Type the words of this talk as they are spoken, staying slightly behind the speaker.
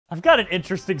I've got an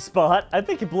interesting spot. I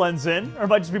think it blends in, or it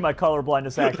might just be my color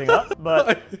blindness acting up.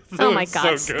 But oh my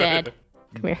God, it's dead.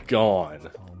 Come here. Gone.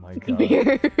 oh my Come god.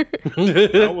 here.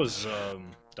 That was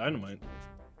dynamite.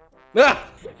 Ah!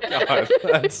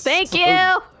 God, Thank you.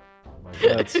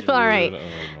 That's All right. weird.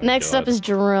 Oh my Next up God. is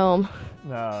Jerome.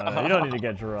 No, you don't need to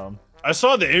get Jerome. I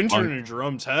saw the intern in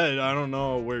Jerome's head. I don't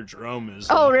know where Jerome is.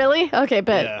 Oh, really? Okay,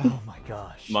 bet. Yeah. Oh my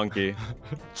gosh. Monkey.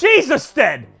 Jesus,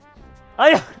 Stead!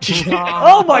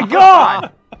 Oh my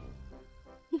god!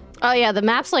 Oh yeah, the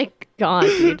map's like gone,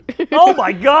 dude. Oh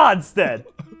my god, Stead!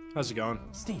 How's it going?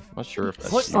 Steve, I'm not sure if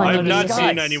Put that's. on I your have not disguise.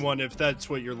 seen anyone if that's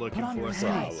what you're looking put on your for.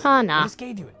 disguise. Huh, I nah. just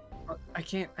gave you it. I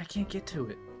can't get to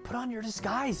it. Put on your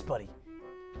disguise, buddy.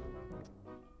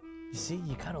 You see,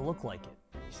 you kind of look like it.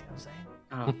 You see what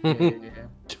I'm saying? Oh, yeah.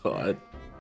 God.